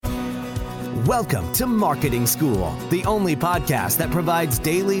Welcome to Marketing School, the only podcast that provides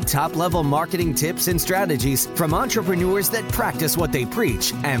daily top-level marketing tips and strategies from entrepreneurs that practice what they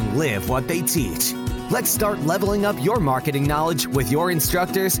preach and live what they teach. Let's start leveling up your marketing knowledge with your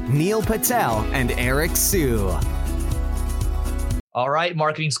instructors, Neil Patel and Eric Sue. All right,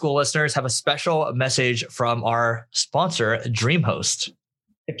 Marketing School listeners, have a special message from our sponsor, DreamHost.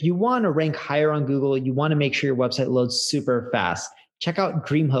 If you want to rank higher on Google, you want to make sure your website loads super fast. Check out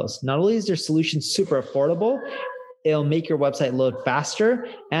DreamHost. Not only is their solution super affordable, it'll make your website load faster,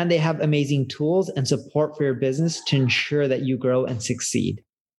 and they have amazing tools and support for your business to ensure that you grow and succeed.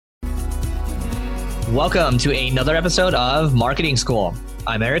 Welcome to another episode of Marketing School.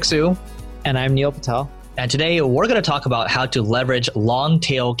 I'm Eric Sue. And I'm Neil Patel. And today we're going to talk about how to leverage long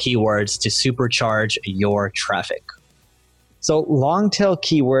tail keywords to supercharge your traffic. So long tail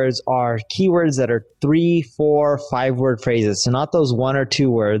keywords are keywords that are 3, 4, 5 word phrases. So not those 1 or 2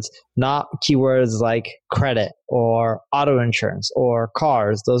 words, not keywords like credit or auto insurance or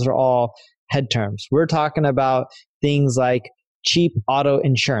cars. Those are all head terms. We're talking about things like cheap auto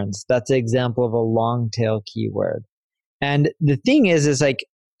insurance. That's an example of a long tail keyword. And the thing is like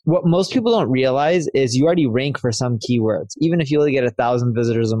what most people don't realize is you already rank for some keywords, even if you only get 1,000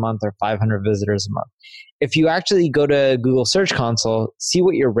 visitors a month or 500 visitors a month. If you actually go to Google Search Console, see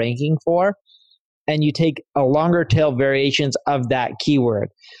what you're ranking for, and you take a longer tail variations of that keyword.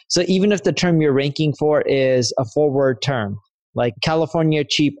 So even if the term you're ranking for is a 4-word term, like California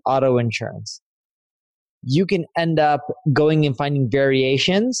cheap auto insurance, you can end up going and finding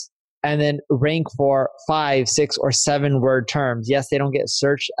variations and then rank for 5, 6, or 7-word terms. Yes, they don't get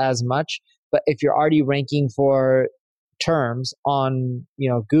searched as much, but if you're already ranking for terms on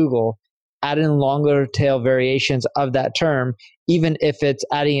Google, add in longer tail variations of that term, even if it's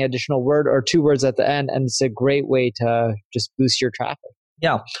adding an additional word or 2 words at the end, and it's a great way to just boost your traffic.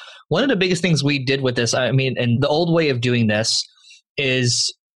 Yeah. One of the biggest things we did with this, and the old way of doing this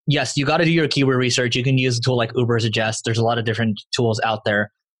is, yes, you got to do your keyword research. You can use a tool like Ubersuggest. There's a lot of different tools out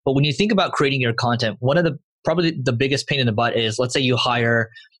there. But when you think about creating your content, one of the probably the biggest pain in the butt is, let's say you hire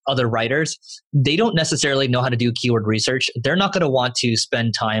other writers. They don't necessarily know how to do keyword research. They're not going to want to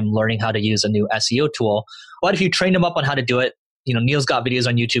spend time learning how to use a new SEO tool. But if you train them up on how to do it, Neil's got videos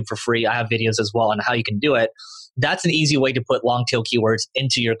on YouTube for free. I have videos as well on how you can do it. That's an easy way to put long tail keywords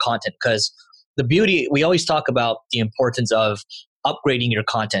into your content, because the beauty, we always talk about the importance of upgrading your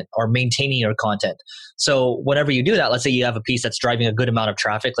content or maintaining your content. So whenever you do that, let's say you have a piece that's driving a good amount of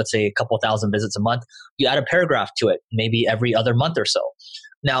traffic, let's say a couple thousand visits a month, you add a paragraph to it, maybe every other month or so.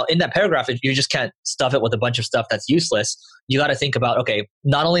 Now, in that paragraph, you just can't stuff it with a bunch of stuff that's useless. You got to think about, okay,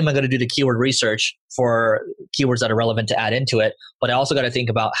 not only am I going to do the keyword research for keywords that are relevant to add into it, but I also got to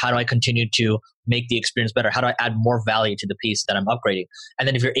think about how do I continue to make the experience better? How do I add more value to the piece that I'm upgrading? And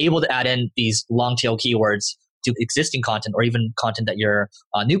then if you're able to add in these long tail keywords to existing content or even content that you're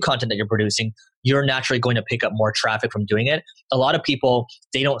new content that you're producing, you're naturally going to pick up more traffic from doing it. A lot of people,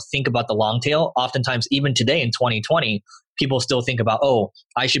 they don't think about the long tail. Oftentimes, even today in 2020, people still think about,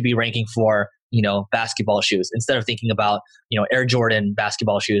 I should be ranking for, basketball shoes, instead of thinking about, Air Jordan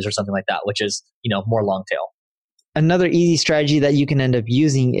basketball shoes or something like that, which is, more long tail. Another easy strategy that you can end up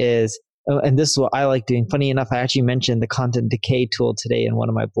using is, and this is what I like doing. Funny enough, I actually mentioned the content decay tool today in one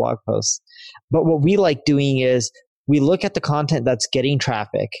of my blog posts. But what we like doing is we look at the content that's getting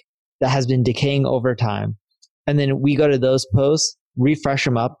traffic that has been decaying over time. And then we go to those posts, refresh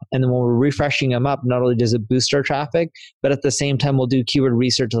them up. And then when we're refreshing them up, not only does it boost our traffic, but at the same time, we'll do keyword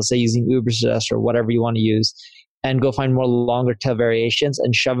research, let's say using Ubersuggest or whatever you want to use, and go find more longer tail variations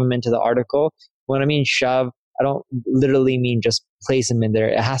and shove them into the article. When I mean shove, I don't literally mean just place them in there.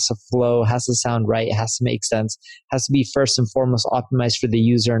 It has to flow, has to sound right, it has to make sense, it has to be first and foremost optimized for the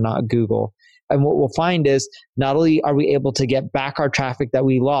user, not Google. And what we'll find is not only are we able to get back our traffic that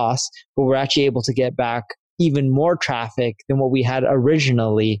we lost, but we're actually able to get back even more traffic than what we had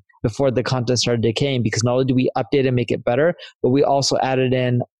originally before the content started decaying, because not only do we update and make it better, but we also added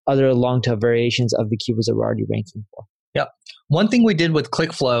in other long tail variations of the keywords that we're already ranking for. Yep. One thing we did with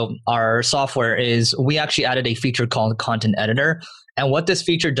ClickFlow, our software, is we actually added a feature called Content Editor. And what this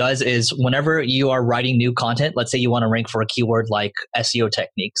feature does is whenever you are writing new content, let's say you want to rank for a keyword like SEO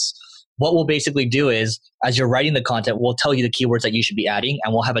techniques, what we'll basically do is, as you're writing the content, we'll tell you the keywords that you should be adding,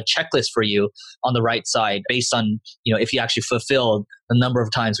 and we'll have a checklist for you on the right side based on, if you actually fulfilled the number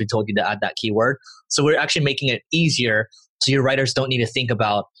of times we told you to add that keyword. So we're actually making it easier so your writers don't need to think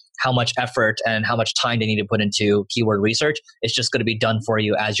about how much effort and how much time they need to put into keyword research. It's just going to be done for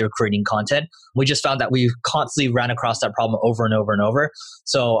you as you're creating content. We just found that we've constantly ran across that problem over and over and over.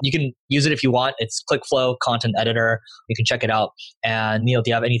 So you can use it if you want. It's ClickFlow Content Editor. You can check it out. And Neil, do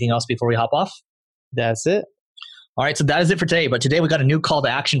you have anything else before we hop off? That's it. All right, so that is it for today. But today we got a new call to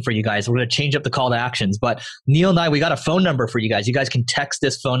action for you guys. We're going to change up the call to actions. But Neil and I, we got a phone number for you guys. You guys can text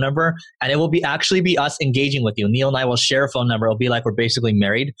this phone number, and it will actually be us engaging with you. Neil and I will share a phone number. It'll be like we're basically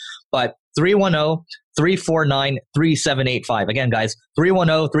married. But 310-349-3785. Again, guys,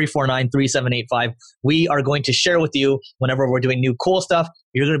 310-349-3785. We are going to share with you whenever we're doing new cool stuff.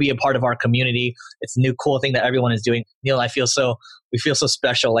 You're going to be a part of our community. It's a new cool thing that everyone is doing. Neil, we feel so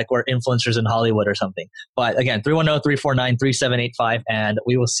special, like we're influencers in Hollywood or something. But again, 310-349-3785, and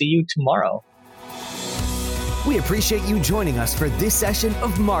we will see you tomorrow. We appreciate you joining us for this session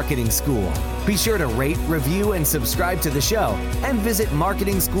of Marketing School. Be sure to rate, review, and subscribe to the show, and visit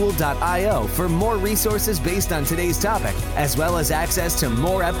marketingschool.io for more resources based on today's topic, as well as access to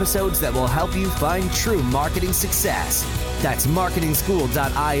more episodes that will help you find true marketing success. That's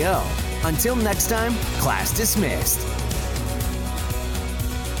marketingschool.io. Until next time, class dismissed.